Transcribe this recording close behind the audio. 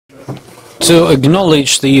To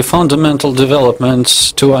acknowledge the fundamental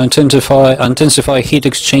developments to intensify heat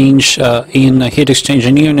exchange in heat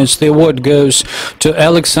exchanging units, the award goes to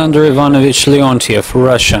Alexander Ivanovich Leontiev,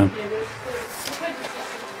 Russia.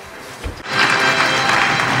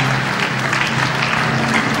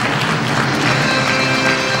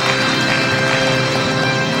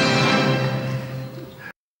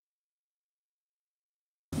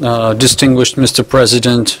 Distinguished Mr.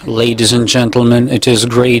 President, ladies and gentlemen, it is a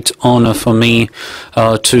great honor for me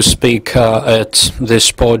to speak at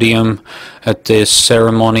this podium, at this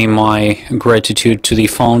ceremony. My gratitude to the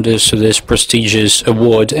founders of this prestigious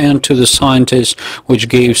award and to the scientists which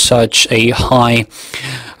gave such a high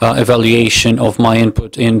evaluation of my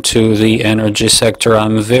input into the energy sector.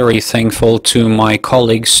 I'm very thankful to my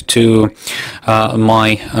colleagues, to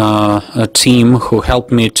my team who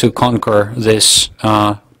helped me to conquer this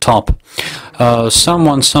top.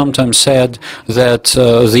 Someone sometimes said that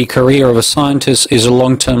the career of a scientist is a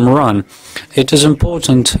long-term run. It is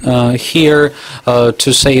important here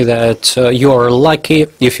to say that you are lucky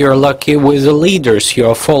if you are lucky with the leaders you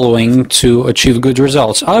are following to achieve good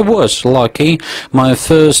results. I was lucky. My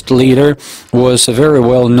first leader was a very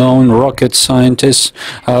well-known rocket scientist,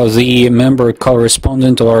 the member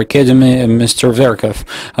correspondent of our academy, Mr. Verkov.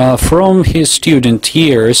 From his student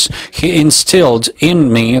years, he instilled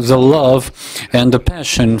in me the love and the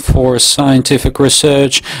passion for scientific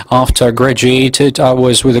research. After I graduated, I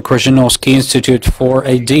was with the Krashenovsky Institute for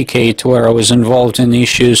a decade, where I was involved in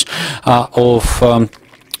issues of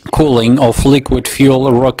cooling of liquid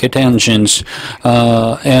fuel rocket engines,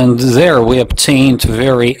 and there we obtained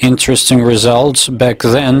very interesting results. Back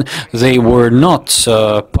then they were not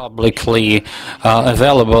publicly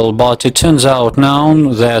available, but it turns out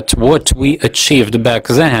now that what we achieved back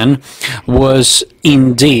then was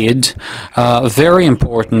indeed very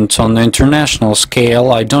important on the international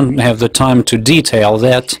scale. I don't have the time to detail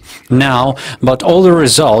that now, but all the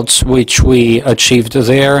results which we achieved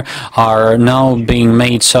there are now being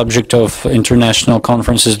made subject of international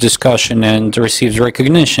conferences, discussion, and received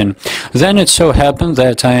recognition. Then it so happened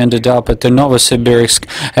that I ended up at the Novosibirsk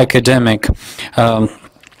academic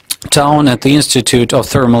town at the Institute of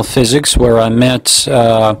Thermal Physics, where I met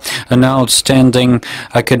an outstanding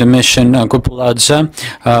academician, Kupuladze,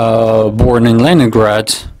 born in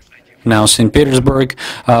Leningrad, now St. Petersburg,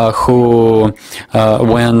 who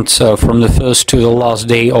went from the first to the last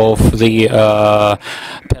day of the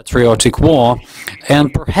Patriotic War.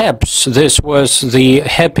 And perhaps this was the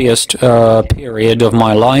happiest period of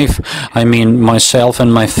my life. I mean, myself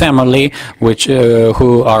and my family, which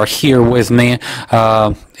who are here with me,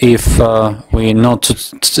 if we not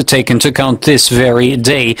to take into account this very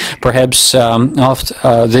day, perhaps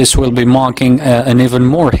after this will be marking an even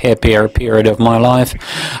more happier period of my life.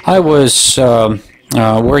 I was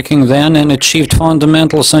working then and achieved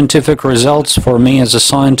fundamental scientific results. For me as a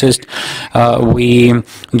scientist, we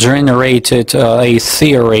generated a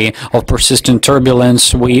theory of persistent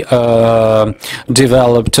turbulence. We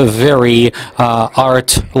developed a very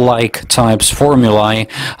art-like types formulae.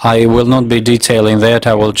 I will not be detailing that.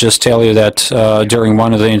 I will just tell you that during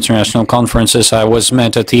one of the international conferences I was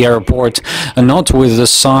met at the airport, not with the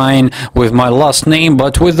sign with my last name,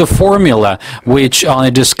 but with the formula which I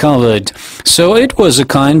discovered. So it was a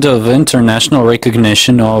kind of international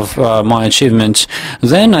recognition of my achievements.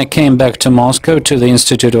 Then I came back to Moscow to the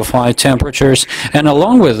Institute of High Temperatures, and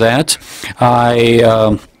along with that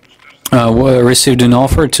I received an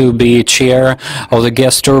offer to be chair of the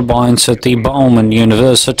gas turbines at the Bauman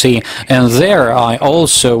University, and there I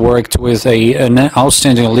also worked with an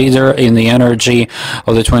outstanding leader in the energy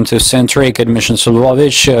of the 20th century, academician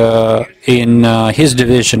Solovich. In his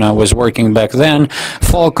division I was working back then,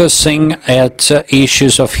 focusing at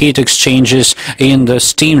issues of heat exchanges in the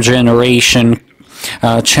steam generation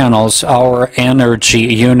channels. Our energy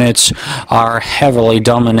units are heavily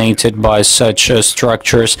dominated by such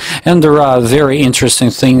structures, and there are very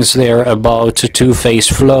interesting things there about two-phase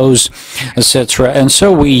flows, etc. And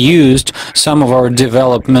so we used some of our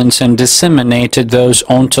developments and disseminated those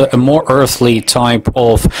onto a more earthly type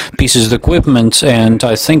of pieces of equipment, and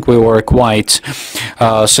I think we were quite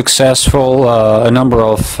successful. A number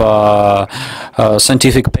of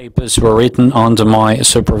scientific papers were written under my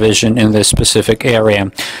supervision in this specific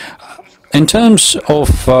area. In terms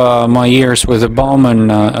of my years with the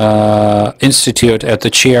Bauman Institute at the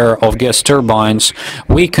chair of gas turbines,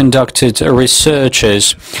 we conducted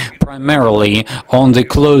researches primarily on the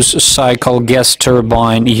closed-cycle gas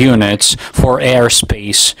turbine units for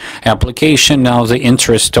airspace application. Now the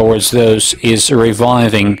interest towards those is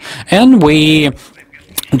reviving, and we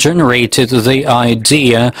generated the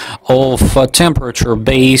idea of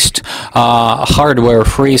temperature-based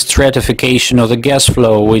hardware-free stratification of the gas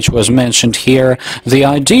flow, which was mentioned here. The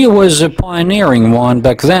idea was a pioneering one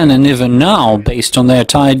back then, and even now, based on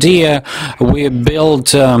that idea, we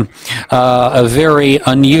built a very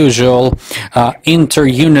unusual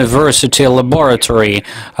inter-university laboratory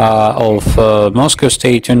of Moscow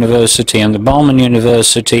State University and the Bauman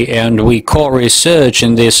University, and we co-research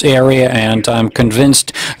in this area, and I'm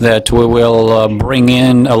convinced that we will bring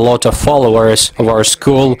in a lot of followers of our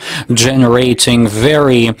school, generating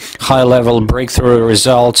very high-level breakthrough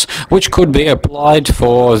results, which could be applied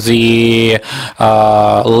for the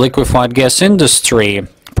liquefied gas industry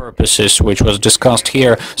purposes, which was discussed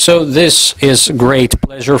here. So this is a great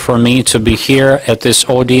pleasure for me to be here at this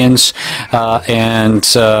audience and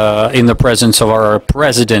in the presence of our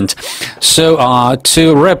president. So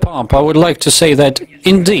to wrap up, I would like to say that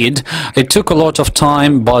indeed it took a lot of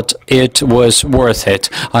time, but it was worth it.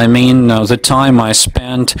 I mean, the time I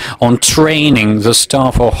spent on training the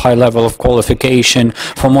staff of high level of qualification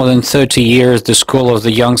for more than 30 years, the School of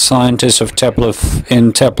the Young Scientists of Kepler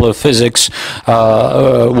Physics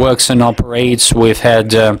works and operates. We've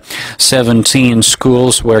had 17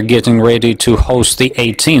 schools. We're getting ready to host the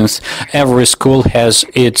 18th. Every school has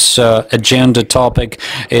its agenda topic,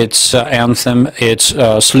 its anthem, its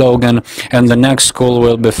slogan, and the next school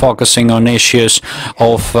will be focusing on issues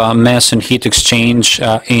of mass and heat exchange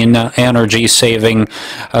in energy-saving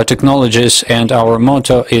technologies, and our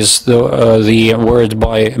motto is the word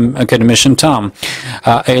by academician Tom.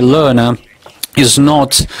 A learner is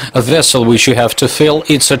not a vessel which you have to fill,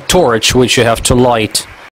 it's a torch which you have to light.